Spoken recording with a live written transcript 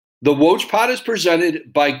The Woj Pod is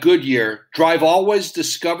presented by Goodyear. Drive always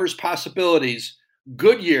discovers possibilities.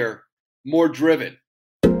 Goodyear, more driven.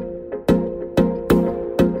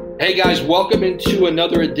 Hey guys, welcome into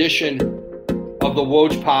another edition of the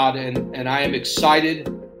Woj Pod, and I am excited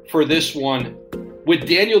for this one with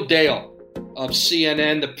Daniel Dale of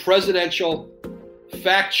CNN, the presidential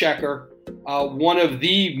fact checker, one of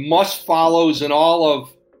the must-follows in all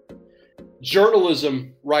of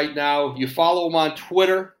journalism right now. You follow him on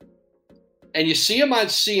Twitter, and you see him on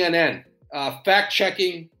CNN,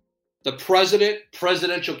 fact-checking the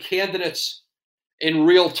presidential candidates in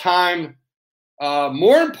real time.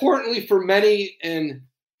 More importantly for many in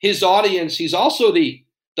his audience, he's also the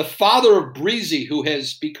father of Breezy, who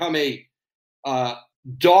has become a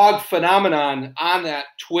dog phenomenon on that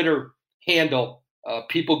Twitter handle.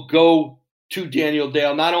 People go to Daniel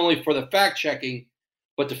Dale not only for the fact-checking,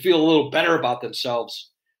 but to feel a little better about themselves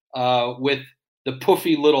with the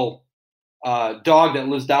puffy little dog that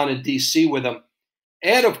lives down in D.C. with him.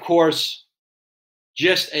 And, of course,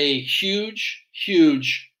 just a huge,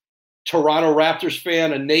 huge Toronto Raptors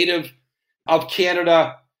fan, a native of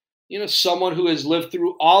Canada, someone who has lived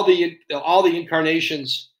through all the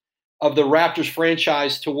incarnations of the Raptors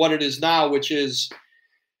franchise to what it is now, which is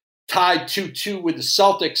tied 2-2 with the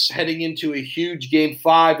Celtics heading into a huge Game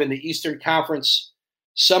 5 in the Eastern Conference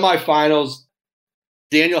semifinals.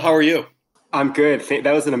 Daniel, how are you? I'm good.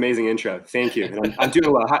 That was an amazing intro. Thank you. And I'm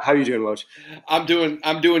doing well. How are you doing, Woj?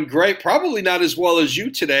 I'm doing great. Probably not as well as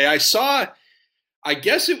you today. I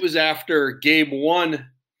guess it was after Game 1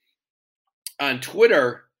 on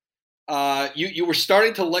Twitter, you were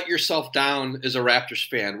starting to let yourself down as a Raptors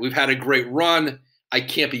fan. We've had a great run. I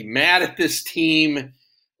can't be mad at this team.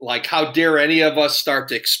 Like, how dare any of us start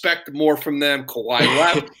to expect more from them? Kawhi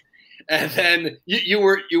left. And then you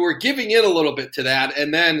were giving in a little bit to that.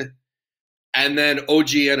 And then OG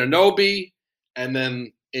Anunoby, and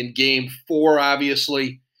then in Game 4,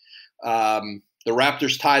 obviously, the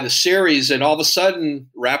Raptors tie the series, and all of a sudden,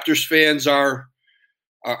 Raptors fans are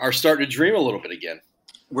starting to dream a little bit again.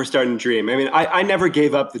 We're starting to dream. I mean, I never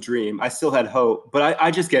gave up the dream. I still had hope, but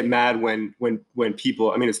I just get mad when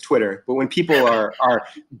people. I mean, it's Twitter, but when people are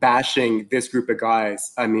bashing this group of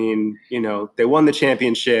guys. I mean, they won the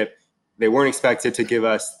championship. They weren't expected to give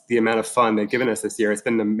us the amount of fun they've given us this year. It's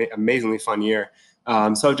been an amazingly fun year.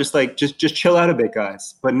 So just chill out a bit,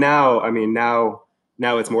 guys. But now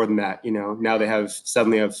it's more than that. Now they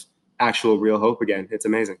suddenly have actual real hope again. It's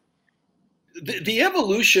amazing. The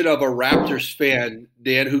evolution of a Raptors fan,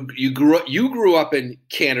 Dan, who you grew up in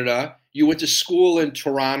Canada. You went to school in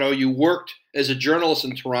Toronto. You worked as a journalist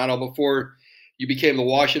in Toronto before you became the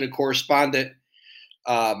Washington correspondent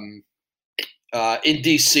in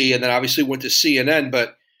DC, and then obviously went to CNN.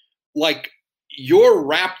 But like, your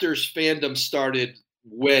Raptors fandom started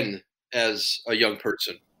when as a young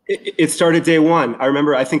person? It started day one. I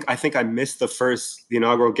remember. I think I missed the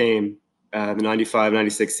inaugural game, the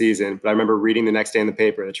 95-96 season. But I remember reading the next day in the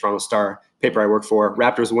paper, the Toronto Star paper I work for,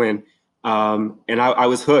 Raptors win, and I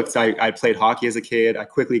was hooked. I played hockey as a kid. I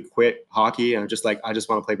quickly quit hockey, and I just want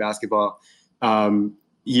to play basketball.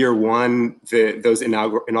 Year one, those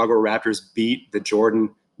inaugural Raptors beat the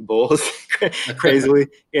Jordan Bulls crazily,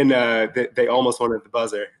 and they almost won at the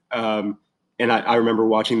buzzer. And I remember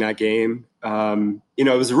watching that game.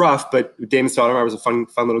 It was rough, but Damon Stoudemire was a fun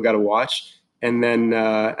little guy to watch. And then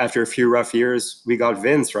after a few rough years, we got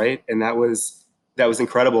Vince, right? And that was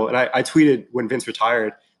incredible. And I tweeted when Vince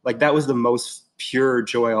retired, like, that was the most pure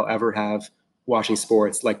joy I'll ever have watching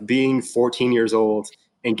sports. Like, being 14 years old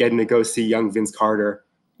and getting to go see young Vince Carter,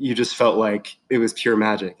 you just felt like it was pure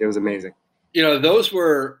magic. It was amazing. Those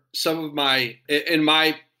were some of in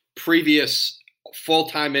my previous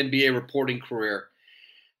full-time NBA reporting career,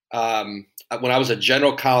 when I was a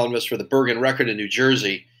general columnist for the Bergen Record in New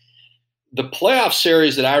Jersey, the playoff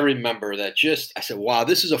series that I remember that I said, wow,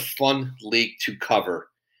 this is a fun league to cover,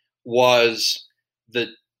 was the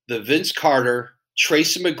Vince Carter,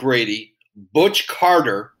 Tracy McGrady, Butch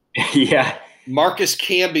Carter, yeah, Marcus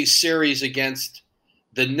Camby series against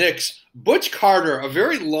the Knicks. Butch Carter, a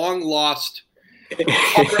very long lost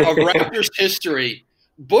part of Raptors history.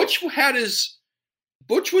 Butch was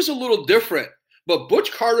a little different, but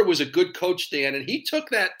Butch Carter was a good coach, Dan, and he took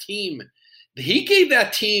that team. He gave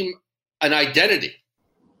that team an identity.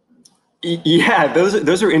 Yeah,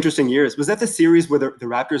 those are interesting years. Was that the series where the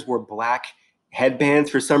Raptors wore black headbands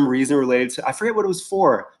for some reason related to, I forget what it was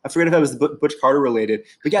for. I forget if that was Butch Carter related.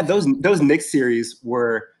 But yeah, those Knicks series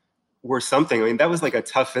were something. I mean, that was like a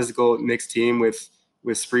tough physical Knicks team with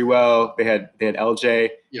Sprewell. They had LJ.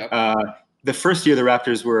 Yep. The first year the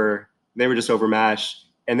Raptors were just overmatched.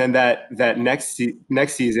 And then that next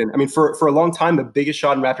season, I mean, for a long time, the biggest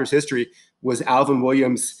shot in Raptors history was Alvin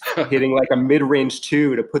Williams hitting like a mid-range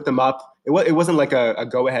 2 to put them up. It wasn't like a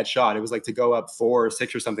go-ahead shot. It was like to go up 4 or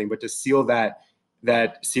 6 or something, but to seal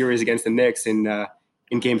that series against the Knicks in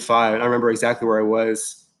Game 5. And I remember exactly where I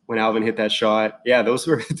was when Alvin hit that shot. Yeah, those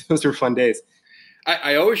were fun days.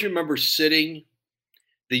 I always remember sitting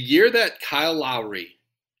the year that Kyle Lowry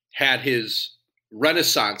had his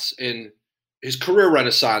career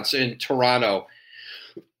renaissance in Toronto.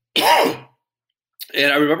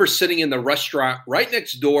 And I remember sitting in the restaurant right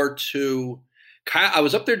next door to Kyle. I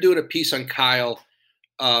was up there doing a piece on Kyle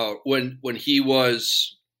when he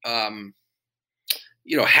was, having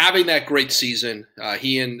that great season.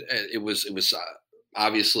 It was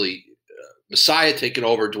obviously Masai taking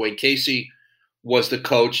over. Dwayne Casey was the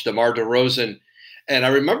coach. DeMar DeRozan. And I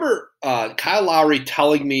remember Kyle Lowry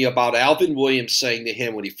telling me about Alvin Williams saying to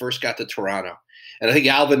him when he first got to Toronto. And I think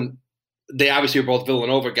Alvin, they obviously were both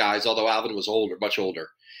Villanova guys, although Alvin was older, much older.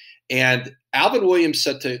 And Alvin Williams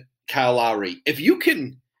said to Kyle Lowry, if you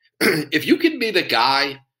can be the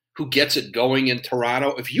guy who gets it going in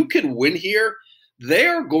Toronto, if you can win here,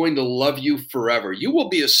 they're going to love you forever. You will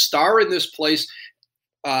be a star in this place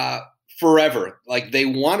forever. Like, they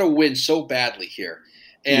want to win so badly here.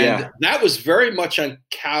 And that was very much on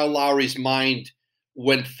Kyle Lowry's mind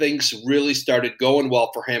when things really started going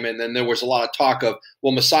well for him. And then there was a lot of talk of,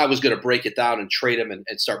 well, Masai was going to break it down and trade him and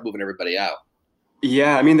start moving everybody out.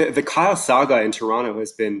 Yeah, I mean, the Kyle saga in Toronto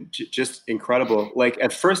has been just incredible. Like,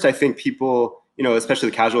 at first, I think people,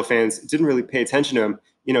 especially the casual fans, didn't really pay attention to him.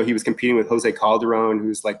 He was competing with Jose Calderon,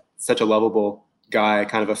 who's like such a lovable guy,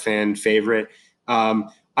 kind of a fan favorite.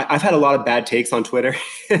 I've had a lot of bad takes on Twitter,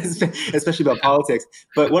 especially about politics.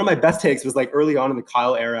 But one of my best takes was like early on in the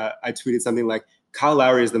Kyle era, I tweeted something like, Kyle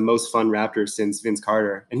Lowry is the most fun Raptor since Vince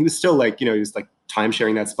Carter. And he was still like, he was like time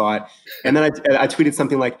sharing that spot. And then I tweeted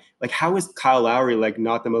something like, how is Kyle Lowry like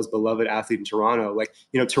not the most beloved athlete in Toronto? Like,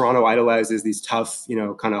 Toronto idolizes these tough,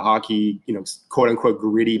 kind of hockey, quote unquote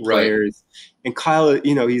gritty players. Right. And Kyle,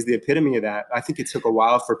 he's the epitome of that. I think it took a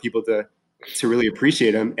while for people to really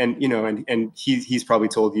appreciate him. And, and he's probably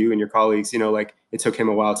told you and your colleagues, like it took him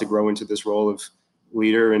a while to grow into this role of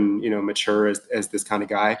leader and, mature as this kind of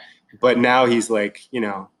guy. But now he's like, he's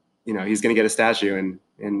going to get a statue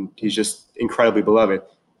and he's just incredibly beloved.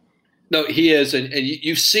 No, he is. And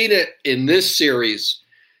you've seen it in this series.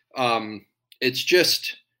 It's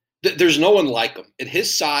just, there's no one like him at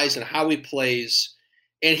his size and how he plays.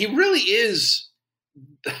 And he really is,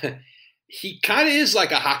 he kind of is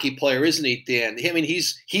like a hockey player, isn't he, Dan? I mean,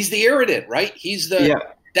 he's the irritant, right?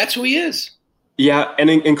 That's who he is. Yeah, an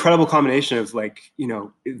incredible combination of like,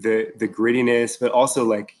 the grittiness, but also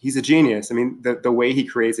like he's a genius. I mean, the way he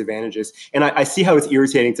creates advantages. And I see how it's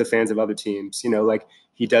irritating to fans of other teams, like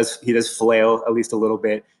he does flail at least a little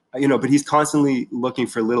bit, but he's constantly looking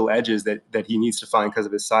for little edges that he needs to find because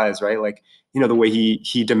of his size, right? Like, the way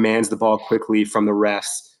he demands the ball quickly from the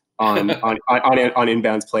refs on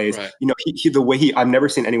inbounds plays. Right. The way I've never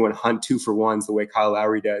seen anyone hunt 2-for-1s the way Kyle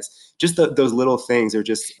Lowry does. Just those little things are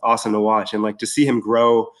just awesome to watch. And like to see him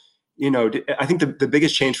grow, I think the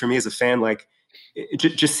biggest change for me as a fan, like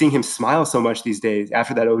just seeing him smile so much these days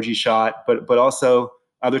after that OG shot, but also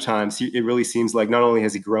other times it really seems like not only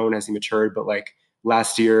has he grown, has he matured, but like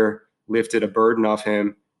last year lifted a burden off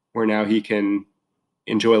him where now he can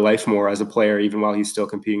enjoy life more as a player, even while he's still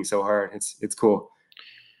competing so hard. It's cool.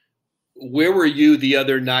 Where were you the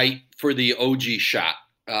other night for the OG shot?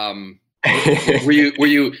 Were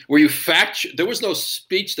you there was no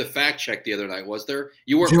speech to fact check the other night, was there?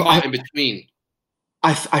 You were caught in between.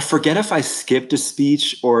 I forget if I skipped a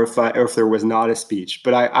speech or if there was not a speech,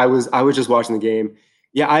 but I was just watching the game.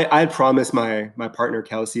 Yeah, I had promised my partner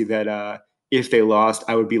Kelsey that if they lost,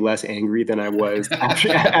 I would be less angry than I was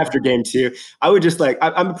after game 2. I would just like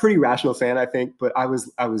I'm a pretty rational fan, I think, but I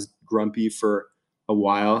was grumpy for a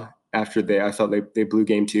while after I felt they blew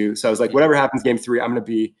game 2. So I was like, whatever happens game 3, I'm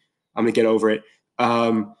gonna get over it.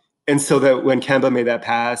 And so that when Kemba made that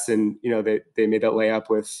pass and they made that layup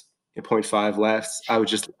with 0.5 left, I was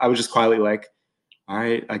just quietly like, all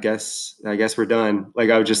right, I guess we're done. Like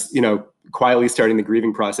I was just quietly starting the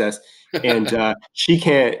grieving process. And she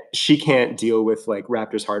can't deal with like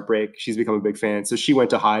Raptors heartbreak. She's become a big fan, so she went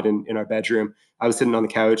to hide in our bedroom. I was sitting on the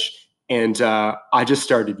couch and I just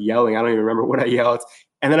started yelling. I don't even remember what I yelled.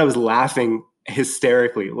 And then I was laughing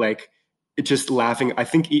hysterically, like just laughing. I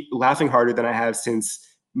think laughing harder than I have since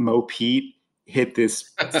Mo Pete hit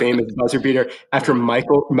this famous buzzer beater after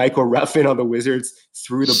Michael Ruffin on the Wizards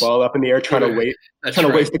threw the ball up in the air trying to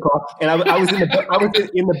waste the clock. And I was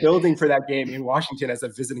in the building for that game in Washington as a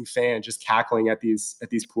visiting fan, just cackling at these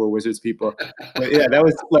poor Wizards people. But yeah, that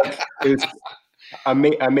was it was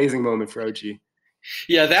amazing moment for OG.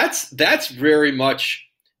 Yeah, that's very much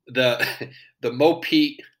the Mo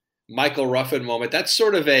Pete Michael Ruffin moment. That's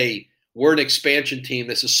sort of we're an expansion team.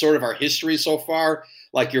 This is sort of our history so far.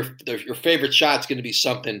 Like your favorite shot's going to be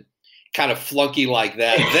something kind of flunky like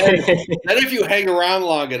that. Then if you hang around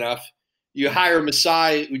long enough, you hire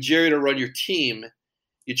Masai Ujiri to run your team.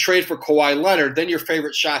 You trade for Kawhi Leonard. Then your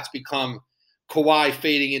favorite shots become Kawhi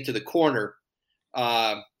fading into the corner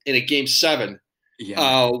in a Game 7.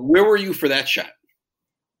 Yeah. Where were you for that shot?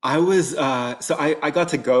 I was so I got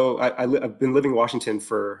to go. I've been living in Washington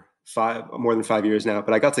for more than 5 years now,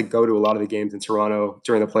 but I got to go to a lot of the games in Toronto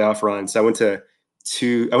during the playoff run. So I went to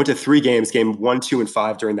 3 games, game 1, 2, and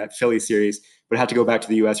 5 during that Philly series, but I had to go back to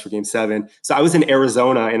the US for game 7. So I was in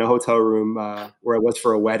Arizona in a hotel room where I was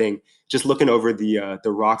for a wedding, just looking over the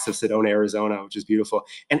rocks of Sedona, Arizona, which is beautiful.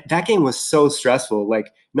 And that game was so stressful.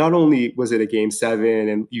 Like, not only was it a game 7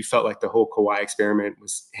 and you felt like the whole Kawhi experiment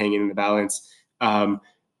was hanging in the balance,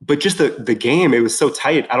 but just the game, it was so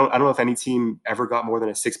tight. I don't know if any team ever got more than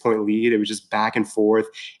a 6-point lead. It was just back and forth.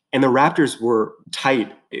 And the Raptors were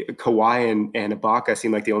tight. Kawhi and Ibaka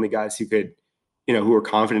seemed like the only guys who could, who were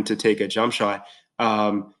confident to take a jump shot.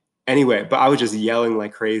 Anyway, but I was just yelling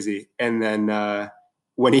like crazy. And then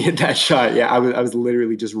when he hit that shot, I was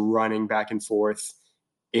literally just running back and forth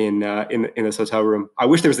in this hotel room. I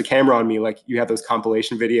wish there was a camera on me, like you have those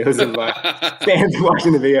compilation videos of fans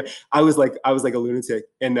watching the video. I was like a lunatic.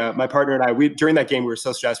 And my partner and I, during that game, we were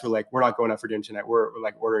so stressed. We're like, we're not going out for dinner tonight. We're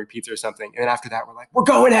like ordering pizza or something. And then after that, we're like, we're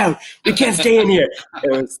going out. We can't stay in here.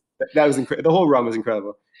 That was incredible. The whole run was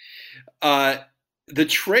incredible. The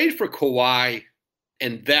trade for Kawhi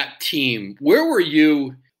and that team, where were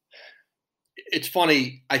you? It's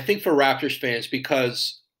funny, I think, for Raptors fans,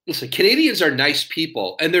 because listen, Canadians are nice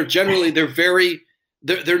people, and they're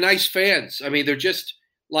nice fans. I mean, they're just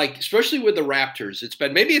like, especially with the Raptors,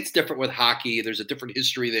 maybe it's different with hockey. There's a different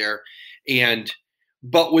history there.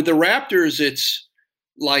 But with the Raptors, it's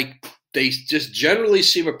like they just generally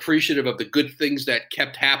seem appreciative of the good things that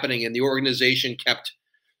kept happening, and the organization kept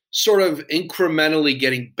sort of incrementally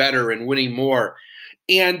getting better and winning more.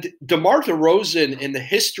 And DeMar DeRozan in the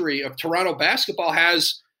history of Toronto basketball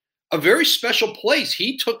has a very special place.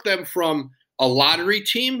 He took them from a lottery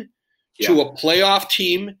team to a playoff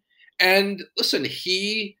team. And listen,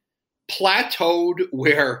 he plateaued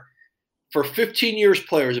where for 15 years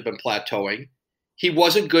players have been plateauing. He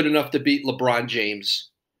wasn't good enough to beat LeBron James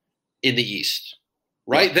in the East,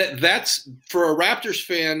 right? That's for a Raptors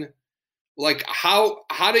fan. Like, how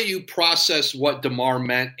do you process what DeMar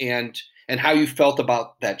meant and how you felt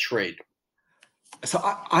about that trade? So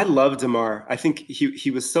I love DeMar. I think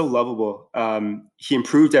he was so lovable. He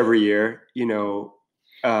improved every year. He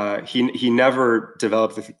never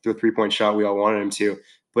developed the 3-point shot we all wanted him to,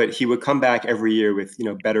 but he would come back every year with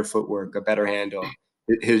better footwork, a better handle.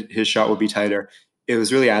 His shot would be tighter. It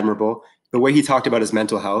was really admirable. The way he talked about his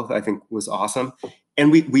mental health, I think, was awesome.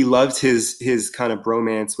 And we loved his kind of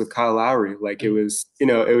bromance with Kyle Lowry. Like, it was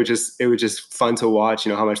just fun to watch.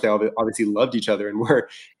 How much they obviously loved each other and were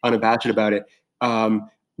unabashed about it.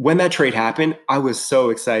 When that trade happened, I was so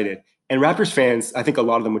excited. And Raptors fans, I think a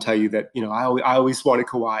lot of them would tell you that, I always wanted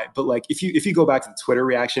Kawhi. But like, if you go back to the Twitter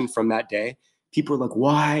reaction from that day, people were like,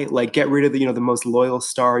 why? Like, get rid of the most loyal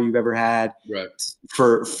star you've ever had, right,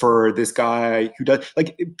 for this guy who does,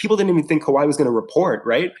 like, people didn't even think Kawhi was going to report,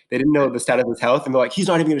 right? They didn't know the state of his health. And they're like, he's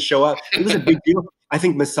not even going to show up. It was a big deal. I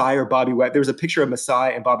think Masai or Bobby Webster, there was a picture of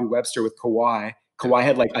Masai and Bobby Webster with Kawhi. Kawhi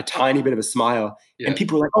had like a tiny bit of a smile, and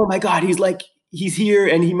people were like, oh my God, he's here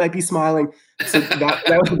and he might be smiling. So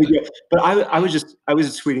that was a big deal. But I was just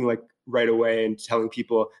tweeting like right away and telling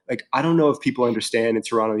people, like, I don't know if people understand in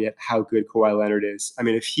Toronto yet how good Kawhi Leonard is. I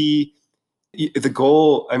mean, the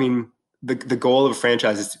goal of a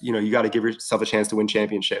franchise is, you got to give yourself a chance to win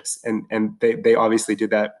championships. And they obviously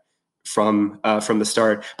did that from the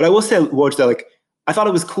start. But I will say, Woj, that like, I thought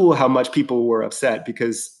it was cool how much people were upset,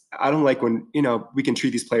 because I don't like when, we can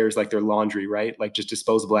treat these players like they're laundry, right? Like just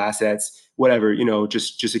disposable assets, whatever,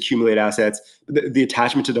 just accumulate assets. But the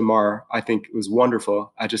attachment to DeMar, I think, was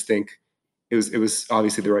wonderful. I just think it was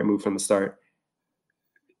obviously the right move from the start.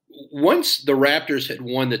 Once the Raptors had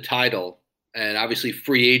won the title and obviously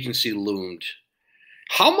free agency loomed,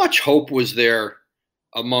 how much hope was there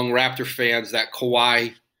among Raptor fans that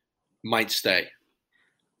Kawhi might stay?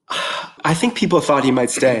 I think people thought he might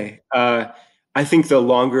stay. I think the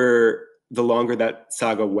longer the longer that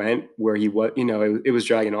saga went, where he was, it was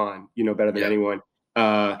dragging on, better than anyone.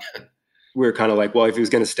 We were kind of like, well, if he was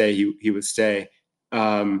going to stay, he would stay.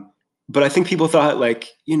 But I think people thought like,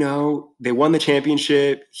 they won the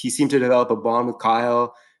championship. He seemed to develop a bond with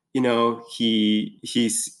Kyle. He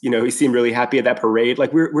seemed really happy at that parade.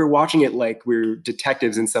 Like we're watching it like we're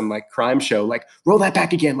detectives in some like crime show. Like, roll that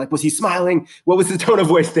back again. Like, was he smiling? What was the tone of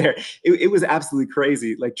voice there? It was absolutely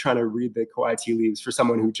crazy. Like trying to read the Kawhi tea leaves for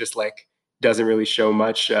someone who just like doesn't really show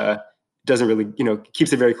much. Doesn't really,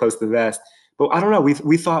 keeps it very close to the vest. But I don't know.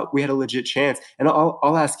 We thought we had a legit chance. And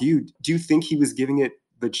I'll ask you: do you think he was giving it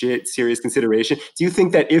legit, serious consideration? Do you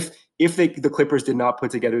think that if the Clippers did not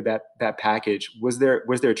put together that package, was there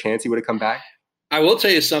a chance he would have come back? I will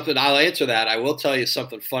tell you something. I'll answer that. I will tell you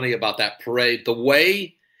something funny about that parade. The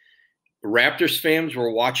way Raptors fans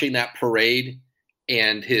were watching that parade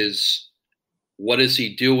and what is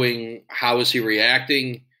he doing? How is he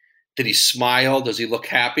reacting? Did he smile? Does he look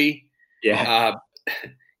happy? Yeah.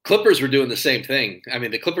 Clippers were doing the same thing. I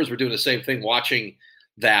mean, the Clippers were doing the same thing watching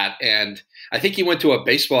that. And I think he went to a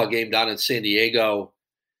baseball game down in San Diego.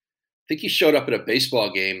 I think he showed up at a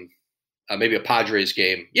baseball game, maybe a Padres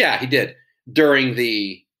game. Yeah, he did, during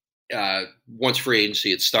the once free agency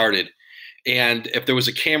had started. And if there was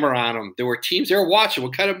a camera on him, there were teams there watching.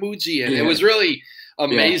 What kind of mood's he in? Yeah. It was really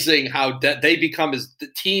amazing how they become as the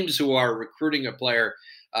teams who are recruiting a player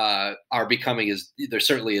are becoming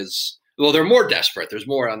they're more desperate. There's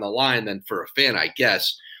more on the line than for a fan, I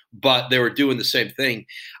guess. But they were doing the same thing.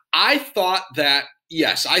 I thought that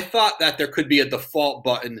there could be a default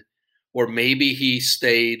button, or maybe he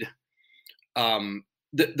stayed.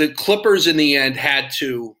 The Clippers in the end had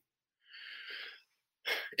to.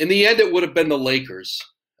 In the end, it would have been the Lakers.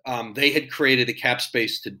 They had created the cap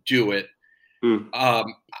space to do it.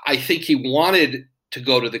 I think he wanted to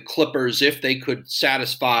go to the Clippers if they could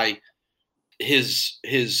satisfy his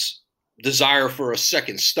desire for a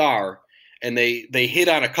second star. And they hit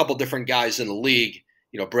on a couple different guys in the league.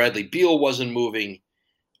 Bradley Beal wasn't moving.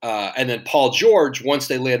 And then Paul George, once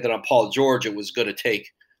they landed on Paul George, it was going to take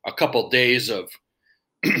a couple days of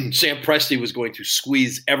Sam Presti was going to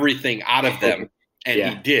squeeze everything out of them. And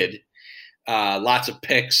he did. Lots of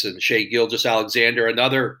picks, and Shai Gilgeous-Alexander,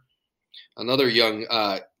 another young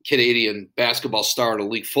Canadian basketball star in a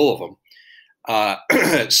league full of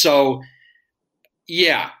them. So,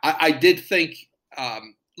 yeah, I did think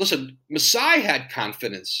listen, Masai had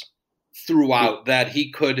confidence throughout that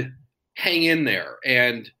he could hang in there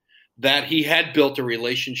and that he had built a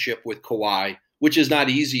relationship with Kawhi, which is not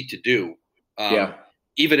easy to do,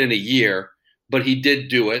 even in a year, but he did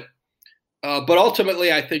do it. But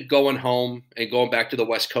ultimately, I think going home and going back to the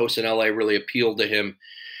West Coast in LA really appealed to him.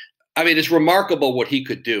 I mean, it's remarkable what he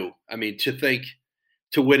could do. I mean, to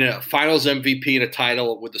win a finals MVP and a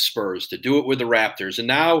title with the Spurs, to do it with the Raptors, and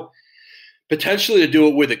now potentially to do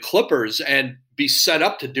it with the Clippers and be set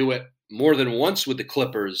up to do it more than once with the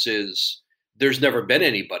Clippers there's never been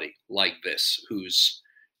anybody like this who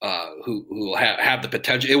will have the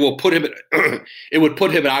potential. It will put him it would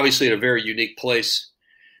put him obviously in a very unique place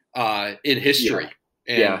in history.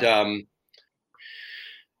 And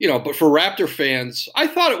but for Raptor fans, I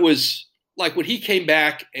thought it was like when he came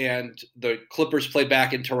back and the Clippers played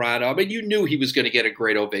back in Toronto. I mean, you knew he was going to get a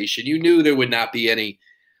great ovation. You knew there would not be any.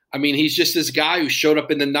 I mean, he's just this guy who showed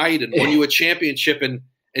up in the night and won you a championship and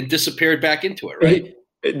disappeared back into it, right?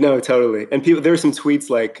 No, totally. And there were some tweets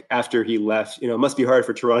like after he left, it must be hard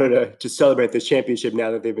for Toronto to celebrate this championship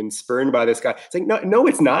now that they've been spurned by this guy. It's like, no,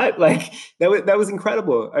 it's not. Like that was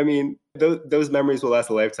incredible. I mean, those memories will last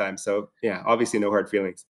a lifetime. So yeah, obviously no hard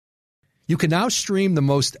feelings. You can now stream the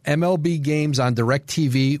most MLB games on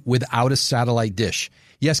DirecTV without a satellite dish.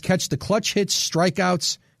 Yes, catch the clutch hits,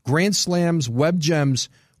 strikeouts, grand slams, web gems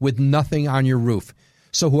with nothing on your roof.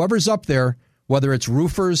 So whoever's up there, whether it's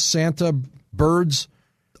roofers, Santa, birds,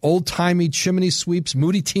 old-timey chimney sweeps,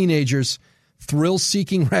 moody teenagers,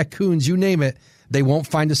 thrill-seeking raccoons, you name it, they won't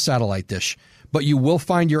find a satellite dish. But you will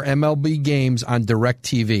find your MLB games on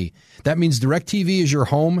DirecTV. That means DirecTV is your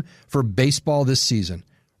home for baseball this season.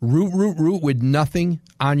 Root with nothing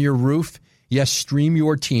on your roof. Yes, stream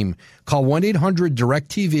your team. Call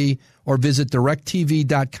 1-800-DirecTV or visit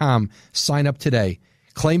directtv.com. Sign up today.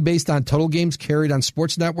 Claim based on total games carried on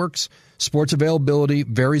sports networks. Sports availability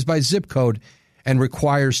varies by zip code and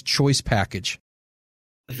requires choice package.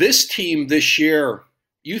 This team this year,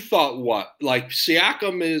 you thought what? Like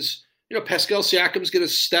Siakam is, Pascal Siakam's going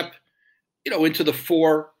to step, into the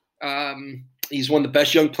four. He's one of the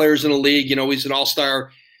best young players in the league. He's an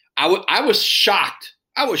all-star. I was shocked.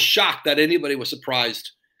 I was shocked that anybody was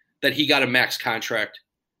surprised that he got a max contract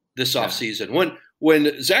this offseason.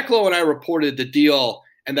 when Zach Lowe and I reported the deal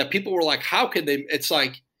and that people were like, how can they? It's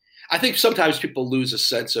like, I think sometimes people lose a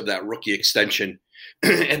sense of that rookie extension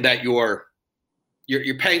and that you're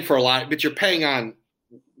paying for a lot, but you're paying on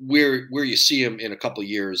where you see him in a couple of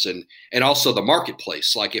years and also the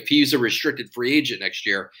marketplace. Like if he's a restricted free agent next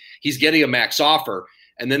year, he's getting a max offer,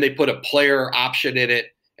 and then they put a player option in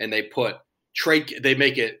it and they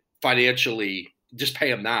make it financially, just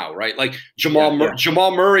pay him now, right? Like Jamal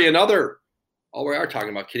Murray, another, we are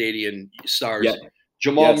talking about Canadian stars. Yeah.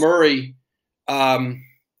 Jamal Murray,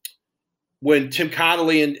 when Tim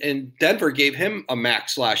Connolly in Denver gave him a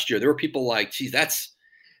max last year, there were people like, geez,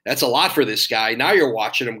 that's a lot for this guy. Now you're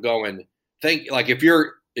watching him going, if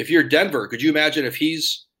you're Denver, could you imagine if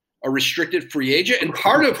he's a restricted free agent? And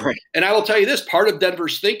and I will tell you this, part of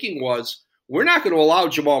Denver's thinking was, we're not going to allow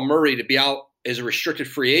Jamal Murray to be out as a restricted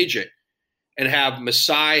free agent and have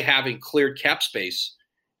Masai having cleared cap space.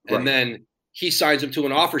 And then he signs him to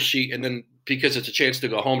an offer sheet. And then because it's a chance to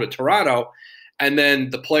go home to Toronto, and then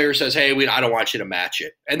the player says, hey, I don't want you to match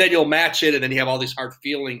it. And then you'll match it, and then you have all these hard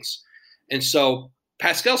feelings. And so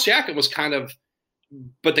Pascal Siakam was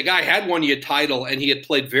but the guy had won you a title, and he had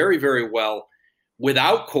played very, very well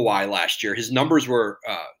without Kawhi last year. His numbers were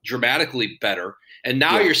dramatically better. And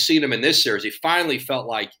now you're seeing him in this series. He finally felt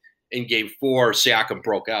like in Game 4, Siakam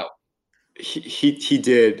broke out. He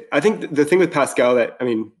did. I think the thing with Pascal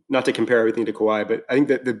not to compare everything to Kawhi, but I think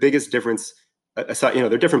that the biggest difference, aside,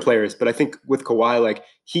 they're different players, but I think with Kawhi, like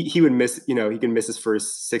he would miss, he can miss his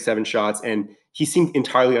first 6-7 shots, and he seemed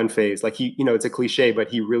entirely unfazed. Like it's a cliche, but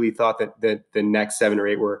he really thought that the next 7 or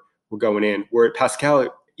 8 were going in. Where Pascal,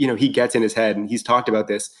 he gets in his head, and he's talked about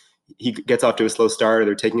this. He gets off to a slow start, or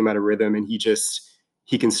they're taking him out of rhythm, and he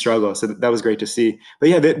can struggle. So that was great to see. But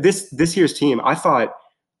yeah, this year's team, I thought,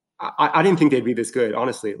 I didn't think they'd be this good,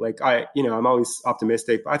 honestly. Like I'm always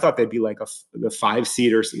optimistic, but I thought they'd be like the 5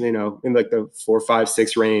 seed or in like the 4, 5,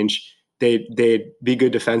 6 range. They'd be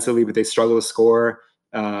good defensively, but they struggle to score.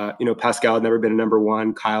 Pascal had never been a number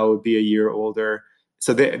 1. Kyle would be a year older.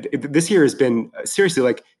 So this year has been seriously,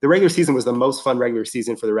 like, the regular season was the most fun regular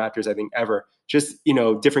season for the Raptors, I think, ever. Just,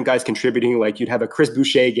 different guys contributing. Like, you'd have a Chris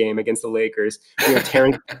Boucher game against the Lakers.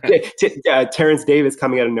 Terrence Davis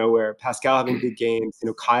coming out of nowhere. Pascal having big games.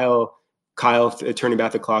 Kyle turning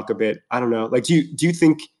back the clock a bit. I don't know. Like, do you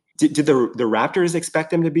think did the Raptors expect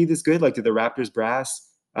them to be this good? Like, did the Raptors brass?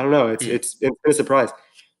 I don't know. It's been a surprise.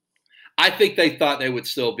 I think they thought they would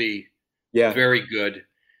still be very good.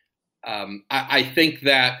 I think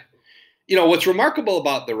that, what's remarkable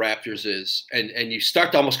about the Raptors is, and you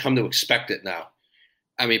start to almost come to expect it now.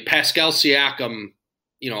 I mean, Pascal Siakam,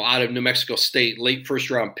 out of New Mexico State, late first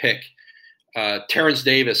round pick, Terrence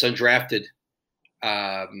Davis, undrafted,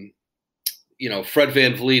 Fred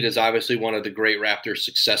VanVleet is obviously one of the great Raptors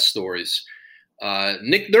success stories.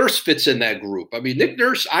 Nick Nurse fits in that group. I mean,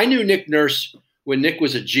 I knew Nick Nurse when Nick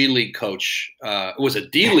was a G League coach. It was a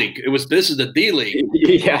D League. This is the D League.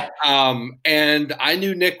 Yeah. And I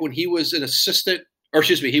knew Nick when he was an assistant,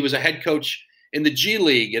 he was a head coach in the G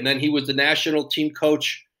League, and then he was the national team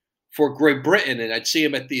coach for Great Britain, and I'd see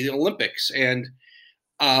him at the Olympics. And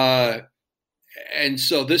so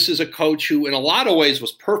this is a coach who, in a lot of ways,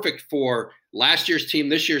 was perfect for last year's team,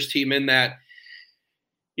 this year's team, in that,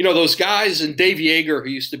 those guys, and Dave Yeager, who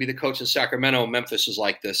used to be the coach in Sacramento, Memphis is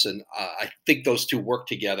like this, and I think those two work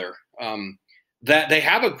together. That they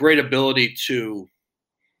have a great ability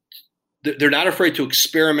they're not afraid to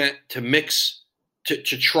experiment, to mix, to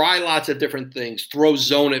try lots of different things, throw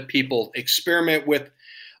zone at people, experiment with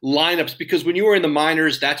lineups, because when you were in the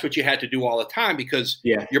minors, that's what you had to do all the time, because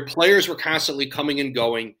your players were constantly coming and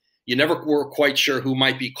going. You never were quite sure who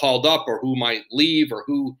might be called up or who might leave or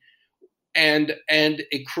who. And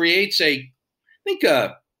it creates a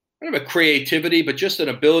creativity, but just an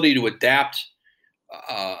ability to adapt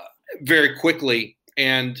very quickly.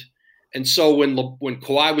 And so when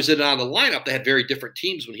Kawhi was in and out of the lineup, they had very different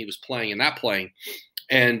teams when he was playing and not playing.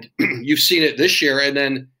 And you've seen it this year. And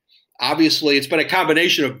then obviously it's been a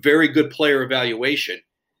combination of very good player evaluation,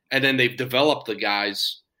 and then they've developed the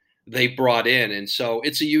guys they brought in. And so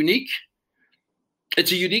it's a unique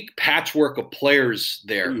patchwork of players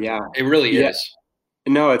there. Yeah, it really is.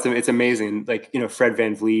 No, it's amazing. Like, Fred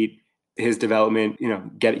VanVleet, his development,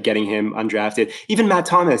 getting him undrafted. Even Matt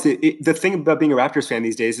Thomas. The thing about being a Raptors fan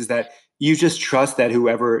these days is that you just trust that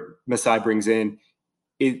whoever Masai brings in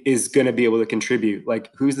is going to be able to contribute.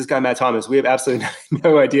 Like, who's this guy, Matt Thomas? We have absolutely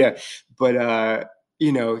no idea, but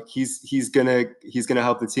he's gonna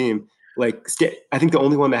help the team. Like, I think the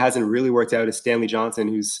only one that hasn't really worked out is Stanley Johnson,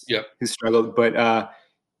 who's struggled. But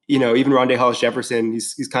even Rondé Hollis-Jefferson,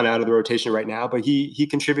 he's kind of out of the rotation right now, but he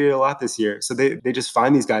contributed a lot this year. So they just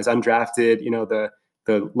find these guys undrafted,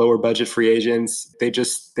 the lower budget free agents. They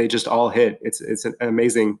just all hit. It's an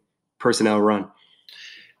amazing personnel run.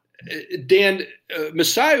 Dan,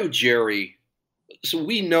 Masai Ujiri, so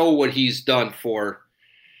we know what he's done for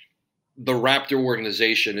the Raptor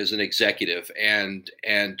organization as an executive and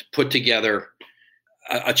put together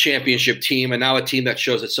a championship team, and now a team that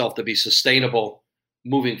shows itself to be sustainable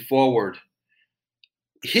moving forward.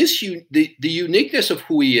 The uniqueness of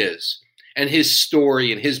who he is and his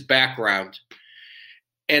story and his background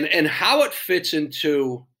and how it fits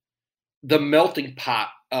into the melting pot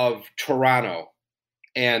of Toronto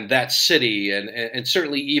and that city and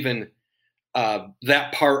certainly even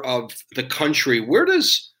that part of the country.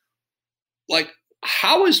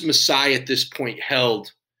 How is Masai at this point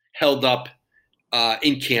held up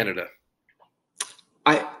in Canada?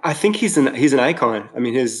 I think he's an icon. I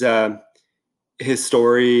mean, his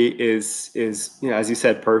story is as you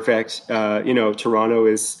said, perfect. Toronto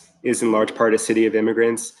is in large part a city of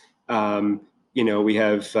immigrants. We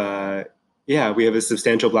have a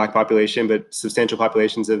substantial Black population, but substantial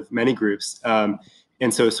populations of many groups. And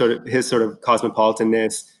so his sort of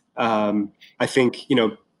cosmopolitanness, I think,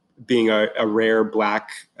 being a rare Black,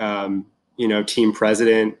 team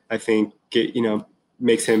president, I think,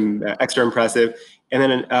 makes him extra impressive. And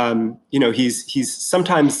then, he's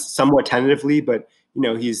sometimes somewhat tentatively, but,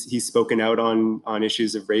 he's spoken out on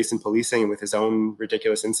issues of race and policing with his own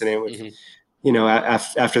ridiculous incident with,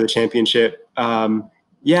 after the championship.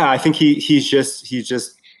 I think he's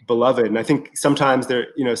just beloved. And I think sometimes there,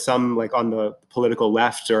 some like on the political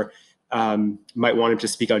left or might want him to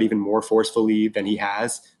speak out even more forcefully than he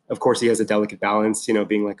has. Of course, he has a delicate balance,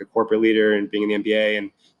 being like a corporate leader and being in the NBA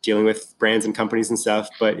and dealing with brands and companies and stuff.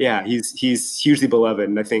 But yeah, he's hugely beloved.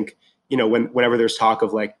 And I think, whenever there's talk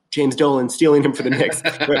of like James Dolan stealing him for the Knicks,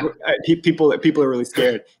 people are really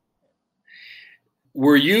scared.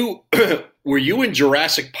 Were you in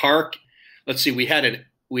Jurassic Park? Let's see, we had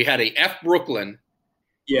a F Brooklyn.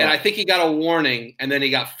 Yeah. And I think he got a warning and then he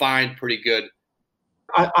got fined pretty good.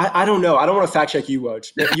 I don't know. I don't want to fact check you,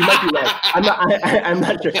 Woj. You might be right. I'm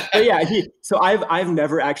not sure. But yeah, I've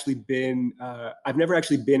never actually been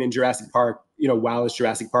in Jurassic Park, while it's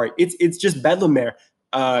Jurassic Park. It's just bedlam there.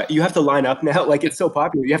 You have to line up now. Like, it's so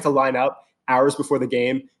popular. You have to line up hours before the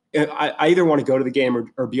game. I either want to go to the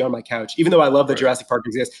game or be on my couch, even though I love that Jurassic Park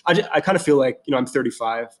exists. I kind of feel like, I'm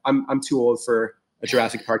 35. I'm too old for a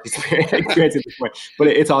Jurassic Park experience at this point, but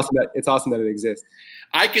it's awesome that it exists.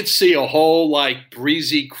 I could see a whole like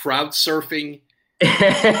Breezy crowd surfing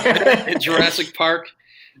in Jurassic Park.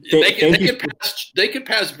 They could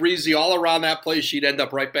pass Breezy all around that place. She'd end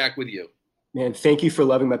up right back with you. Man, thank you for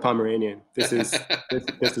loving my Pomeranian. This is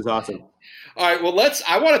awesome. All right, well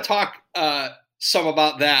I want to talk some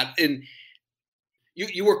about that. And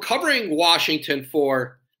you were covering Washington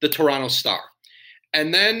for the Toronto Star,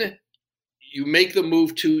 and then you make the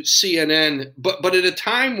move to CNN, but at a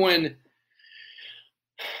time when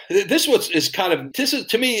this is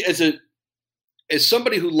to me as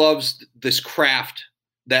somebody who loves this craft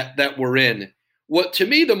that we're in. What to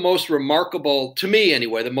me the most remarkable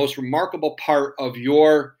part of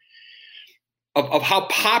of how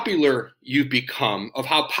popular you've become, of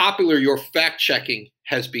how popular your fact checking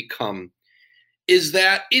has become, is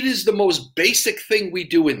that it is the most basic thing we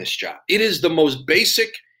do in this job. It is the most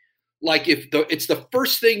basic. Like it's the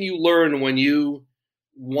first thing you learn when you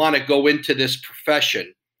want to go into this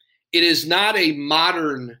profession. It is not a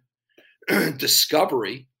modern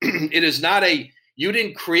discovery. It is not you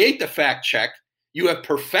didn't create the fact check. You have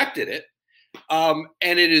perfected it. And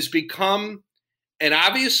it has become, and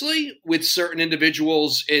obviously with certain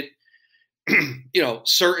individuals,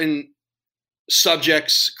 certain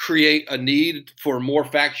subjects create a need for more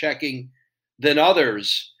fact checking than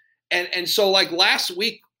others. And so like last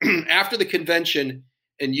week, after the convention,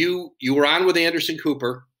 and you were on with Anderson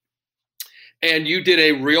Cooper, and you did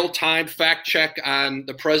a real-time fact check on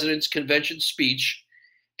the president's convention speech,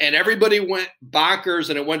 and everybody went bonkers,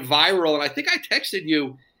 and it went viral. And I think I texted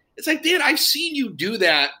you. It's like, Dan, I've seen you do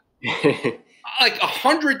that like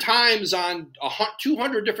 100 times on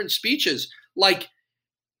 200 different speeches. Like,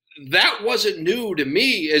 that wasn't new to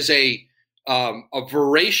me as a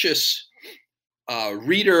voracious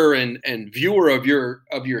reader and viewer of your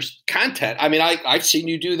content. I mean, I've seen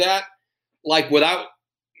you do that like without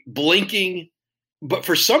blinking, but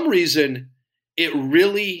for some reason it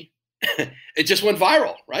really it just went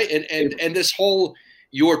viral, right? And this whole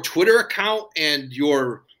your Twitter account and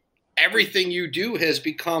your everything you do has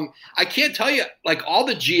become, I can't tell you, like all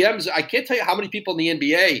the GMs, I can't tell you how many people in the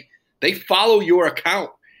NBA, they follow your account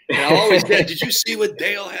And I'll always get, did you see what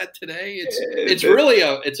Dale had today? It's really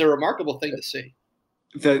a remarkable thing to see.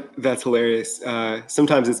 That's hilarious.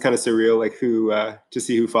 Sometimes it's kind of surreal, like to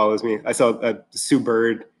see who follows me. I saw Sue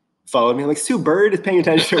Bird followed me. I'm like, Sue Bird is paying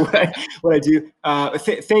attention to what I do.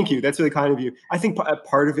 Thank you. That's really kind of you. I think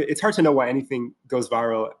part of it, it's hard to know why anything goes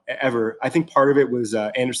viral ever. I think part of it was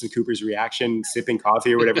Anderson Cooper's reaction, sipping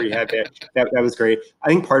coffee or whatever he had there. That was great. I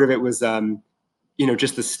think part of it was,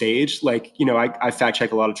 just the stage. Like, I fact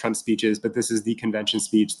check a lot of Trump speeches, but this is the convention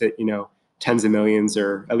speech that, tens of millions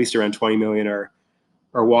or at least around 20 million are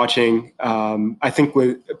watching. I think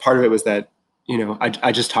part of it was that,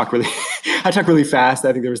 I just talk really, I talk really fast.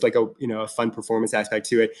 I think there was like a fun performance aspect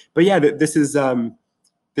to it. But yeah, this is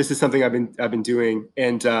something I've been doing.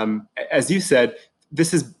 And as you said,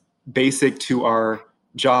 this is basic to our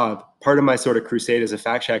job. Part of my sort of crusade as a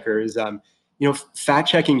fact checker is, fact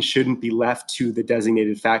checking shouldn't be left to the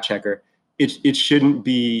designated fact checker. It shouldn't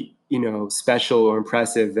be, special or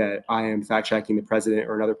impressive that I am fact checking the president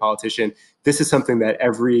or another politician. This is something that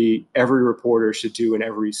every reporter should do in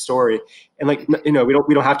every story. And we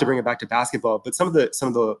don't have to bring it back to basketball, but some of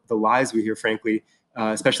the lies we hear, frankly,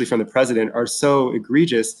 especially from the president, are so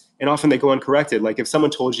egregious, and often they go uncorrected. Like if someone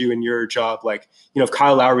told you in your job, like, if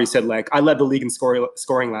Kyle Lowry said, like, I led the league in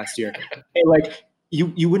scoring last year, and like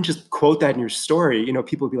you wouldn't just quote that in your story.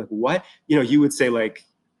 People would be like, what? You would say, like,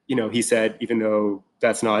 he said, even though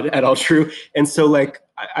that's not at all true. And so, like,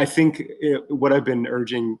 I think what I've been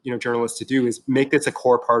urging, journalists to do is make this a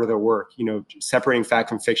core part of their work, separating fact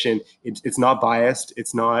from fiction. It's not biased.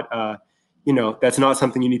 It's not, that's not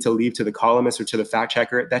something you need to leave to the columnist or to the fact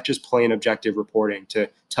checker. That's just plain objective reporting to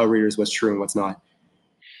tell readers what's true and what's not.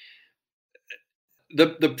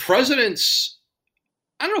 The president's,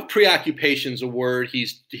 I don't know if preoccupation is a word. He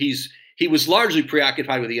was largely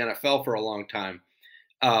preoccupied with the NFL for a long time.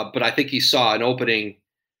 But I think he saw an opening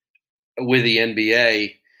with the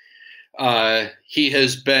NBA. He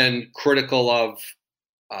has been critical of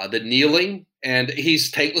the kneeling, and the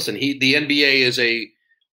NBA is a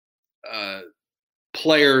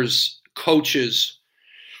players, coaches,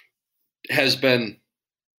 has been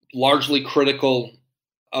largely critical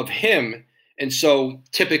of him, and so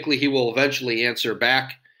typically he will eventually answer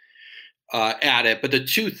back at it. But the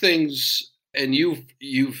two things, and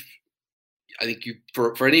I think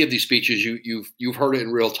for any of these speeches, you've heard it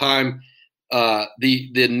in real time.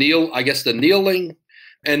 The kneeling,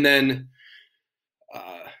 and then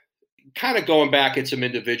kind of going back at some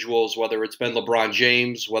individuals, whether it's been LeBron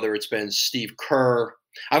James, whether it's been Steve Kerr.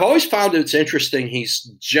 I've always found it's interesting. He's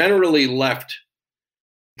generally left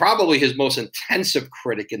probably his most intensive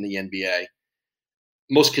critic in the NBA,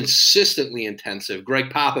 most consistently intensive, Greg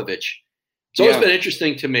Popovich. It's always been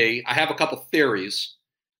interesting to me. I have a couple theories.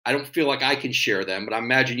 I don't feel like I can share them, but I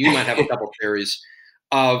imagine you might have a couple theories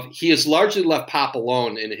of he has largely left Pop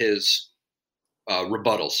alone in his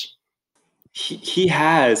rebuttals. He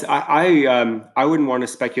has. I wouldn't want to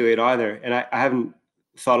speculate either, and I haven't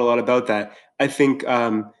thought a lot about that. I think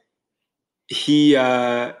he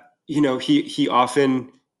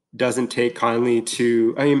often doesn't take kindly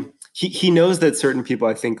to. I mean, he knows that certain people,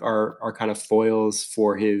 I think, are kind of foils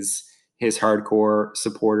for his hardcore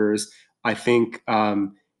supporters. I think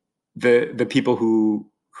the people who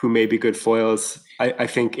may be good foils, I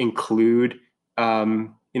think, include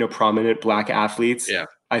prominent Black athletes. Yeah.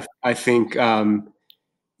 I think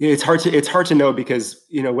it's hard to know because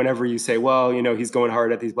whenever you say, well, he's going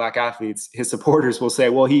hard at these Black athletes, his supporters will say,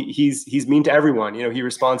 well, he's mean to everyone. He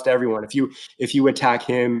responds to everyone. If you attack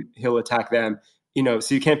him, he'll attack them.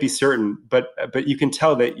 So you can't be certain, but you can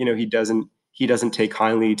tell that he doesn't take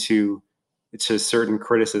kindly to certain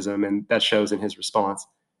criticism, and that shows in his response.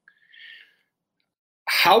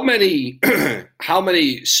 How many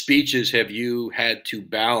speeches have you had to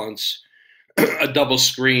balance a double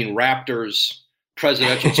screen Raptors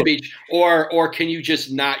presidential speech, or can you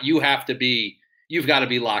just not? You've got to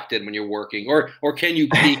be locked in when you're working, or can you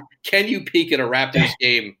peek at a Raptors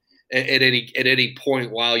game at any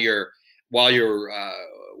point while you're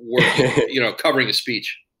working, covering a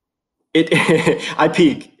speech? I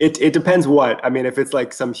peek. It depends what. I mean, if it's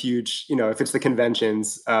like some huge, if it's the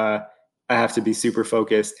conventions, I have to be super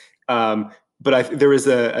focused. But there was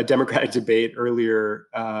a Democratic debate earlier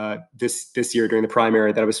this year during the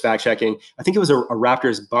primary that I was fact checking. I think it was a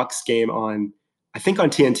Raptors Bucks game on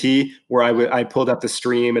TNT, where I pulled up the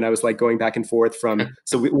stream and I was like going back and forth from.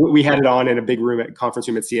 So we had it on in a big room conference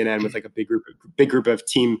room at CNN with like a big group of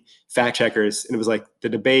team fact checkers, and it was like the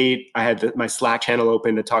debate. I had my Slack channel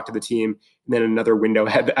open to talk to the team, and then another window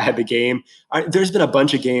I had the game. There's been a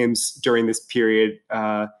bunch of games during this period.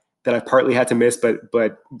 that I partly had to miss, but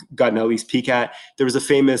gotten at least peek at. There was a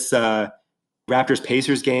famous Raptors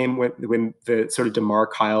Pacers game when the sort of DeMar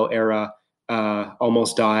Kyle era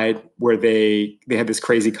almost died, where they had this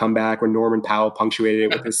crazy comeback where Norman Powell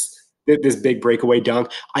punctuated it with this big breakaway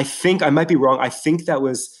dunk. I think I might be wrong. I think that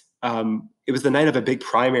was it was the night of a big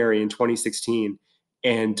primary in 2016,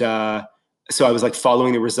 and so I was like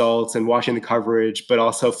following the results and watching the coverage, but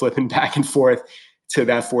also flipping back and forth to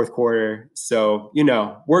that fourth quarter. So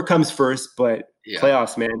work comes first, but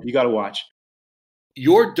playoffs, man, you got to watch.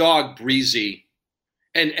 Your dog Breezy,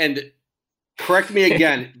 and correct me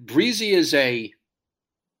again, Breezy is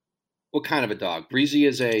what kind of a dog? Breezy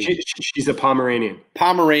is she's a Pomeranian.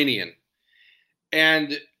 Pomeranian.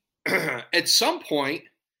 And at some point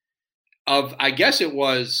I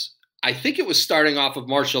think it was starting off of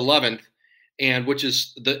March 11th, and which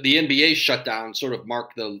is the NBA shutdown, sort of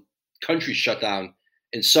marked the country shutdown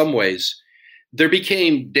in some ways. There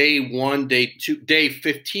became day 1, day 2, day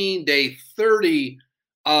 15, day 30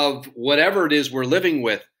 of whatever it is we're living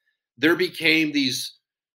with. There became these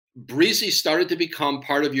Breezy started to become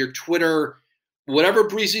part of your Twitter, whatever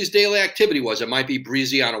Breezy's daily activity was. It might be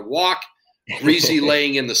Breezy on a walk, Breezy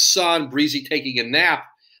laying in the sun, Breezy taking a nap.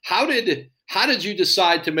 How did you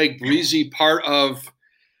decide to make Breezy part of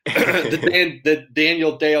the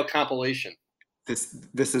Daniel Dale compilation? This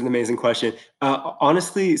is an amazing question.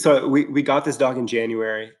 Honestly, so we got this dog in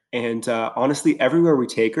January, and honestly, everywhere we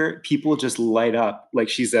take her, people just light up. Like,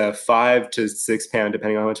 she's a 5 to 6 pound,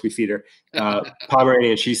 depending on how much we feed her,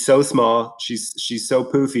 Pomeranian. She's so small. She's so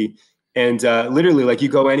poofy. And literally, like, you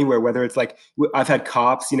go anywhere, whether it's like, I've had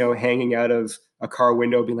cops, hanging out of a car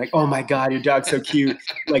window being like, "Oh my God, your dog's so cute."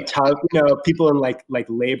 Like, people in like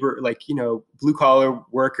labor, like, blue collar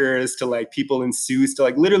workers, to like people in suits, to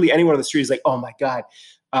like literally anyone on the street is like, "Oh my God."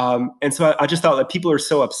 And so I just thought that people are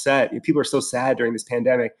so upset. People are so sad during this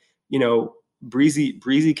pandemic.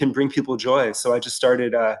 Breezy can bring people joy. So I just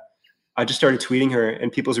started tweeting her,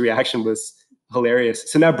 and people's reaction was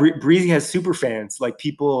hilarious. So now Breezy has super fans. Like,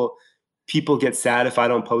 people get sad if I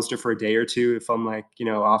don't post her for a day or two, if I'm like,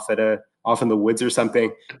 off in the woods or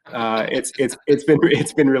something.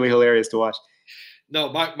 It's been really hilarious to watch. No,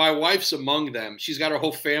 my wife's among them. She's got her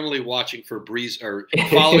whole family watching for Breezy, or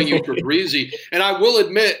following you for Breezy. And I will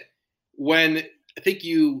admit, when I think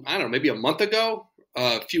maybe a month ago,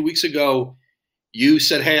 a few weeks ago, you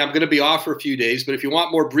said, "Hey, I'm going to be off for a few days, but if you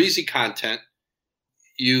want more Breezy content,"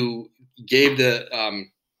 you gave the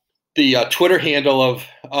Twitter handle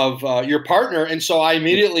of your partner. And so I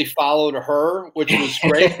immediately followed her, which was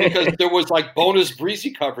great because there was like bonus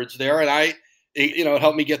Breezy coverage there. And it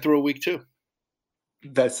helped me get through a week too.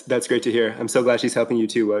 That's great to hear. I'm so glad she's helping you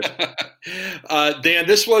too, Woj. Dan,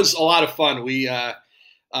 this was a lot of fun.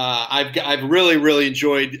 I've really, really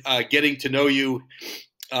enjoyed getting to know you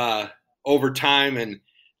over time. And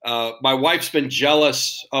my wife's been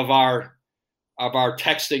jealous of our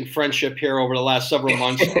texting friendship here over the last several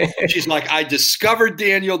months. She's like, "I discovered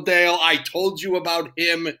Daniel Dale. I told you about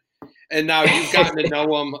him, and now you've gotten to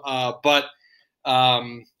know him." But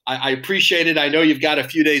I appreciate it. I know you've got a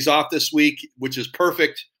few days off this week, which is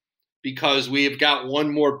perfect because we've got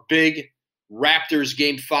one more big Raptors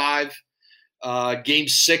Game 5, Game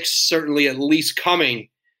 6 certainly at least coming,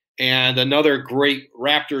 and another great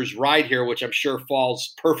Raptors ride here, which I'm sure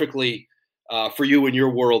falls perfectly for you in your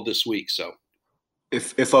world this week. So.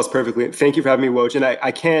 It falls perfectly. Thank you for having me, Woj. And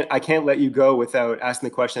I can't let you go without asking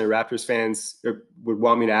the question that Raptors fans would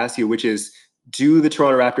want me to ask you, which is, do the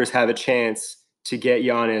Toronto Raptors have a chance to get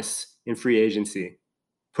Giannis in free agency?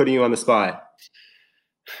 Putting you on the spot.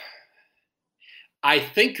 I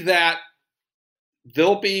think that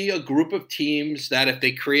there'll be a group of teams that, if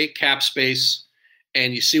they create cap space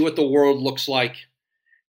and you see what the world looks like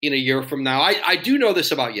in a year from now, I do know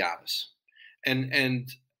this about Giannis, and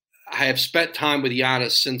I have spent time with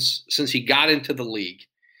Giannis since he got into the league,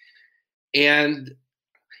 and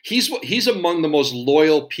he's among the most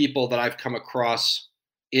loyal people that I've come across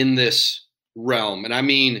in this realm. And I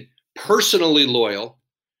mean personally loyal,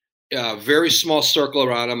 very small circle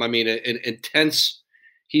around him. I mean,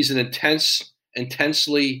 he's an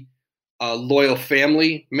intensely loyal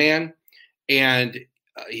family man. And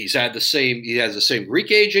he has the same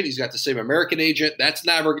Greek agent. He's got the same American agent. That's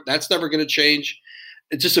never going to change.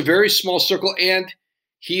 It's just a very small circle. And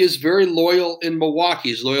he is very loyal in Milwaukee.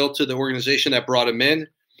 He's loyal to the organization that brought him in.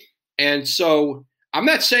 And so I'm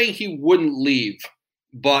not saying he wouldn't leave,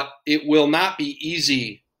 but it will not be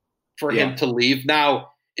easy for him to leave. Now,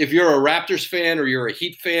 if you're a Raptors fan, or you're a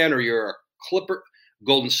Heat fan, or you're a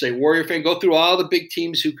Golden State Warrior fan, go through all the big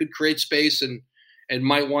teams who could create space and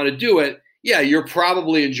might want to do it. Yeah, you're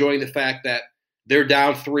probably enjoying the fact that they're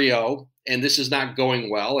down 3-0, and this is not going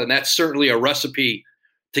well. And that's certainly a recipe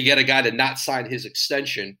to get a guy to not sign his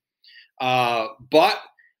extension. But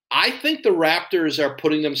I think the Raptors are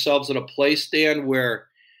putting themselves in a place, Dan, where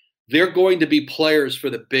they're going to be players for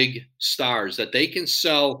the big stars that they can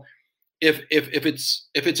sell. If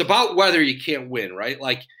it's about weather, you can't win, right?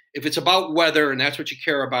 Like if it's about weather and that's what you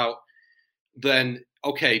care about, then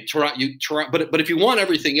okay, but if you want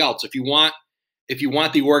everything else, if you want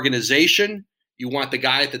the organization, you want the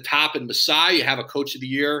guy at the top in Masai, you have a coach of the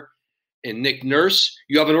year in Nick Nurse,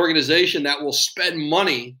 you have an organization that will spend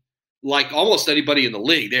money like almost anybody in the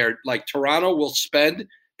league. They're like Toronto will spend,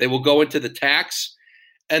 they will go into the tax.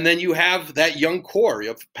 And then you have that young core. You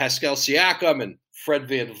have Pascal Siakam and Fred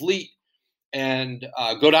VanVleet, and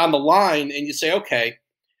go down the line and you say, okay,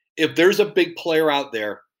 if there's a big player out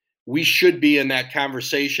there, we should be in that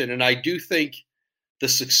conversation. And I do think the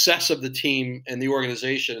success of the team and the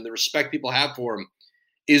organization and the respect people have for him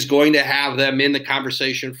is going to have them in the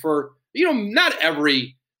conversation for, not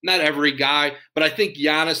every guy, but I think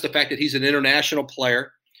Giannis, the fact that he's an international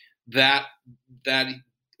player, that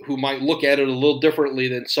who might look at it a little differently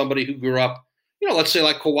than somebody who grew up, let's say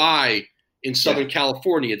like Kawhi in Southern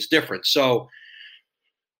California, it's different. So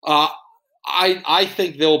I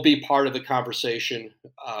think they'll be part of the conversation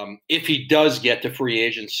if he does get to free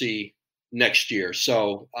agency next year.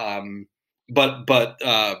 So, but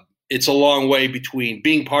it's a long way between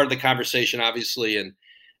being part of the conversation, obviously,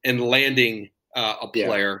 and landing a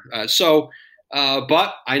player.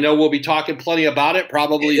 But I know we'll be talking plenty about it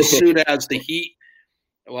probably as soon as the Heat.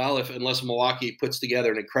 Well, unless Milwaukee puts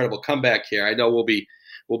together an incredible comeback here, I know we'll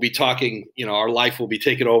be talking. Our life will be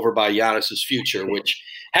taken over by Giannis's future, which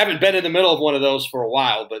haven't been in the middle of one of those for a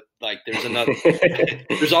while. But like,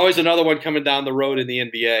 there's always another one coming down the road in the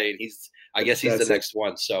NBA, and I guess he's the next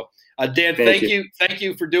one. So, Dan, thank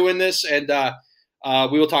you for doing this, and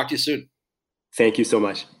we will talk to you soon. Thank you so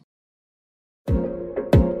much.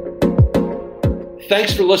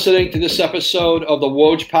 Thanks for listening to this episode of the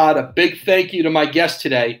Woj Pod. A big thank you to my guest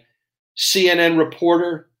today, CNN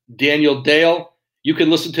reporter Daniel Dale. You can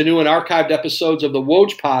listen to new and archived episodes of the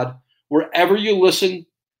Woj Pod wherever you listen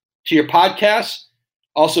to your podcasts.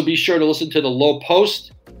 Also, be sure to listen to the Low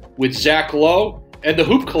Post with Zach Lowe and the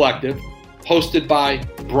Hoop Collective, hosted by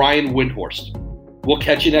Brian Windhorst. We'll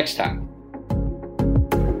catch you next time.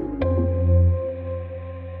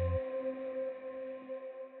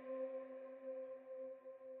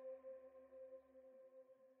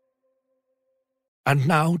 And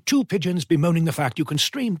now, two pigeons bemoaning the fact you can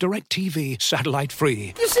stream DirecTV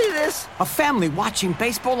satellite-free. You see this? A family watching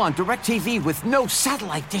baseball on DirecTV with no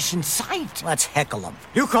satellite dish in sight. Let's heckle them.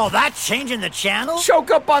 You call that changing the channel?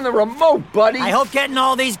 Choke up on the remote, buddy. I hope getting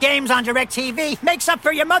all these games on DirecTV makes up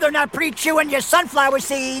for your mother not pre-chewing your sunflower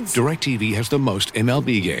seeds. DirecTV has the most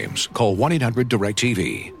MLB games. Call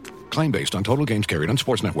 1-800-DirecTV. Claim based on total games carried on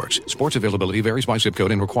sports networks. Sports availability varies by zip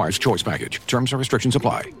code and requires choice package. Terms and restrictions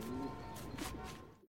apply.